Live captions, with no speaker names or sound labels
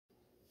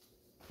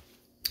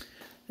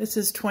This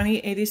is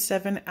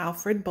 2087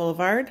 Alfred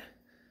Boulevard.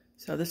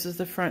 So this is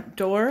the front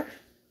door.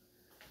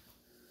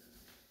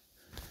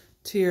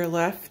 To your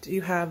left,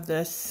 you have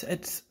this.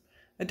 It's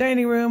a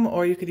dining room,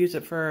 or you could use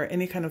it for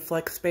any kind of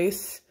flex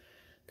space.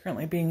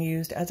 Currently being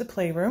used as a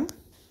playroom.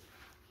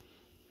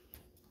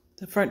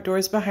 The front door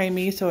is behind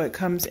me, so it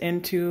comes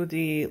into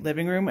the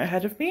living room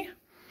ahead of me.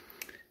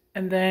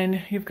 And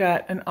then you've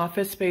got an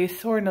office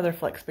space, or another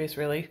flex space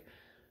really.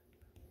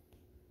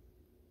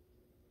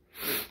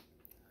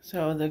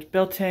 So there's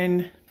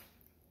built-in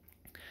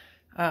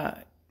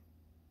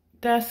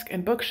desk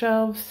and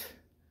bookshelves.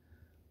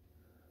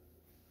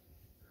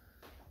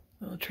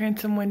 Little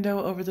transom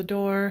window over the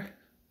door.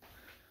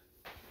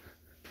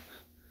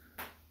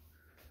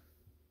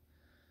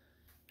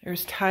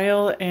 There's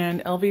tile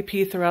and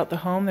LVP throughout the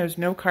home. There's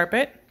no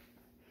carpet.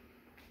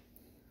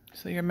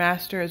 So your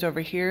master is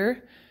over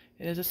here.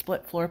 It is a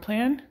split floor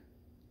plan.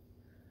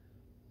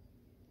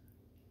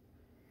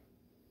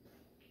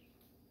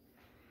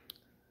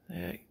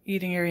 The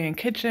eating area and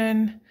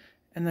kitchen,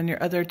 and then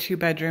your other 2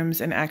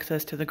 bedrooms and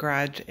access to the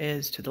garage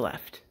is to the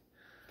left.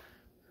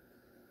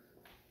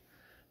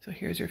 So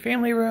here's your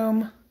family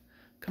room,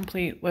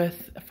 complete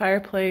with a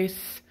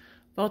fireplace,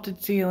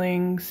 vaulted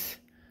ceilings,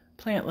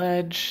 plant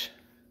ledge,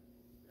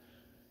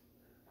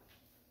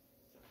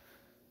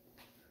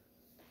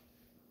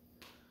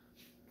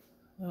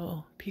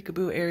 little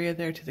peekaboo area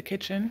there to the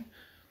kitchen.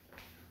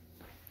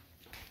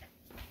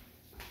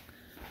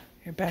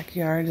 Your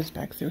backyard is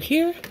back through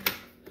here.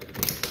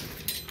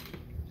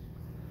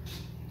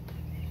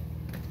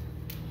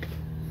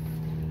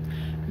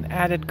 An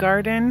added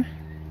garden.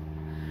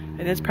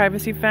 It is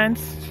privacy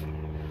fenced.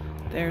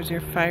 There's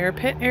your fire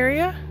pit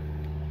area.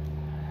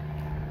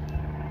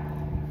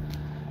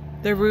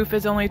 The roof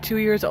is only 2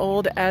 years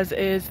old, as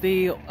is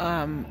the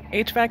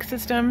HVAC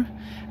system,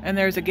 and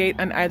there's a gate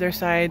on either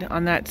side,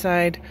 on that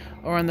side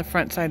or on the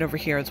front side over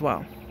here as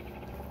well.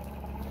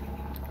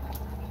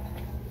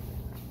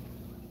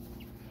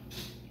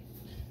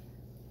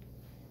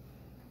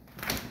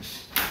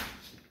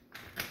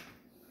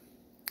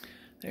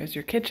 There's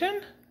your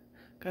kitchen.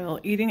 Got a little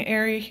eating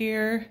area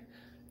here,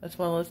 as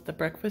well as the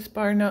breakfast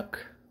bar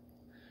nook,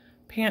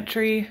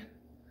 pantry,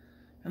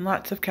 and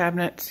lots of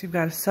cabinets. You've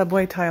got a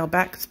subway tile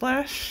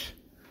backsplash,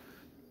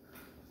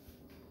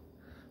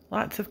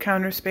 lots of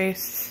counter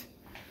space,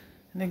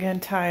 and again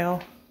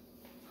tile.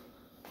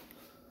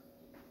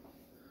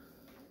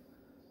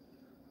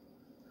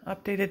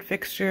 Updated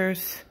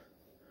fixtures.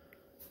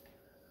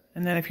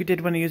 And then if you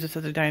did want to use this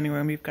as a dining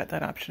room, you've got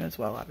that option as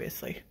well,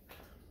 obviously.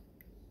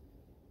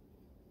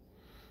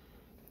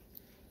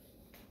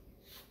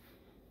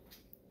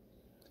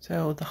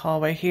 So the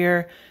hallway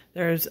here,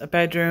 there's a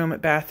bedroom,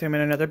 bathroom,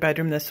 and another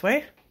bedroom this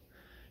way.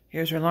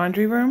 Here's your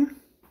laundry room.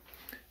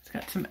 It's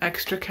got some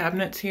extra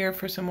cabinets here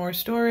for some more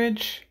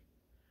storage.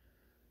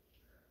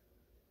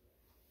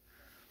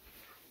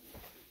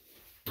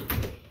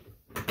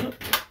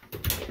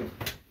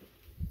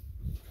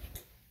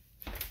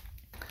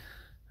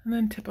 And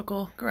then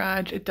typical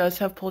garage. It does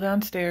have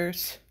pull-down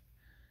stairs.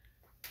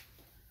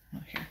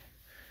 Oh, here.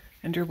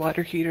 And your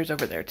water heater's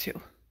over there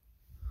too.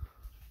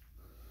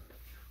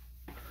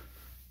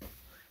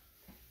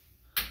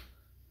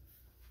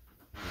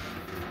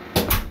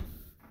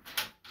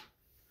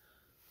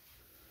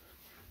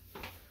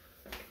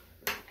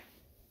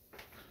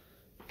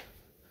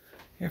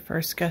 Your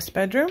first guest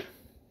bedroom,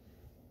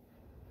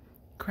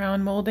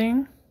 crown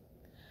molding,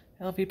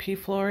 LVP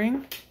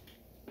flooring,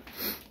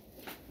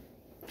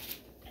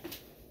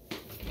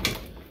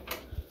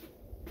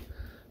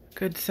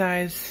 good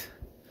size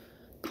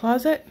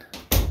closet,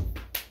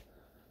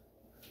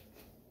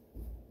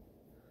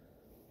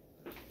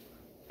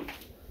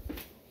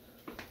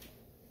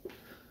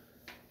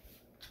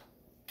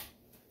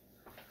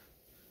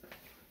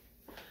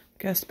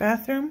 guest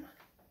bathroom,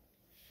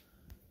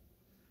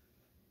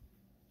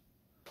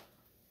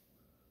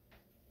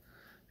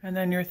 and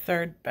then your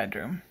third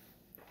bedroom.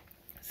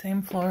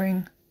 Same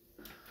flooring,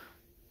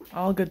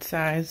 all good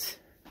size.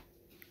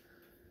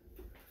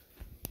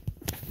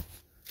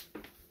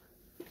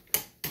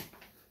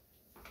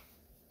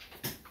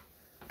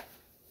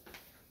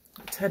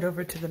 Let's head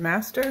over to the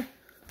master.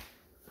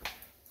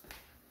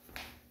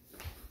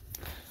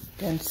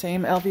 Again,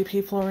 same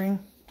LVP flooring.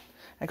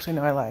 Actually,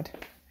 no, I lied.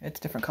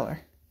 It's a different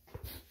color.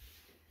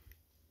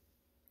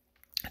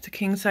 It's a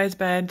king size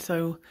bed,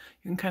 so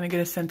you can kind of get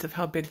a sense of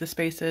how big the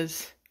space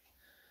is.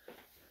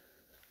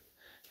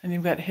 And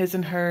you've got his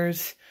and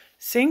hers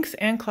sinks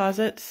and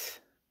closets.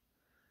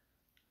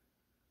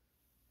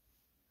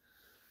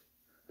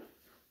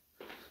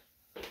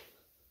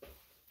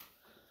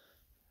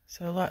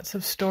 So lots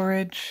of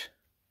storage,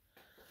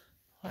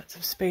 lots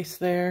of space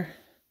there.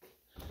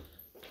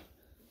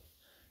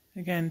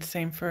 Again,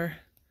 same for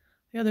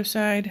the other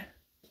side.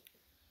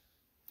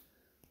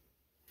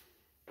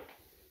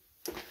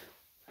 You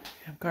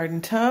have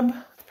garden tub,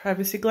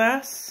 privacy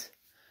glass,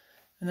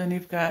 and then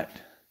you've got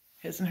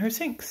his and her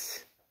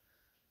sinks.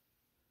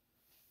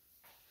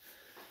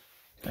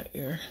 Got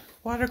your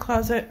water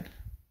closet.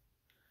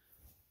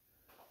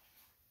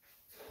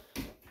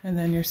 and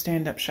then your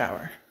stand-up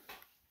shower.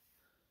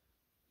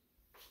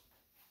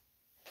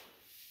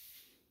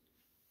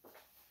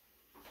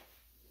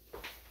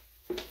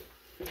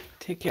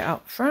 Take you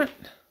out front.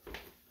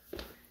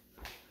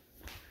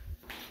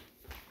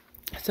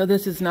 So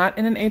this is not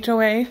in an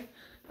HOA.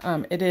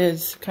 It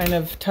is kind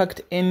of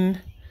tucked in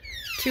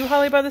to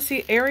Holly by the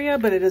Sea area,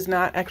 but it is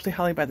not actually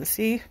Holly by the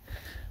Sea.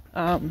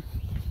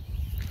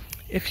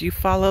 If you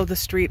follow the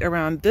street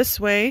around this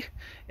way,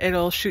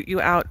 it'll shoot you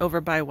out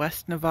over by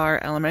West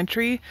Navarre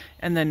Elementary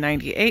and then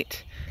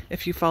 98.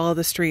 If you follow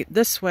the street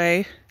this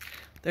way,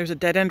 there's a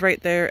dead end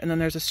right there, and then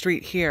there's a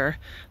street here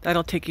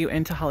that'll take you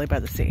into Holly by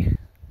the Sea.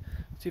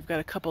 So you've got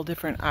a couple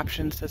different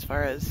options as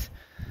far as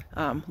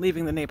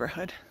leaving the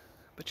neighborhood.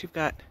 But you've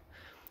got,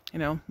 you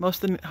know,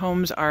 most of the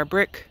homes are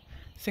brick,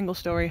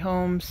 single-story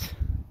homes.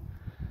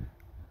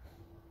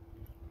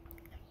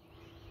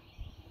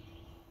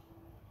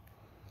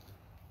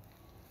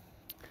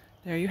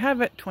 There you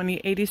have it,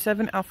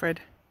 2087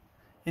 Alfred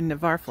in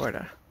Navarre,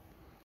 Florida.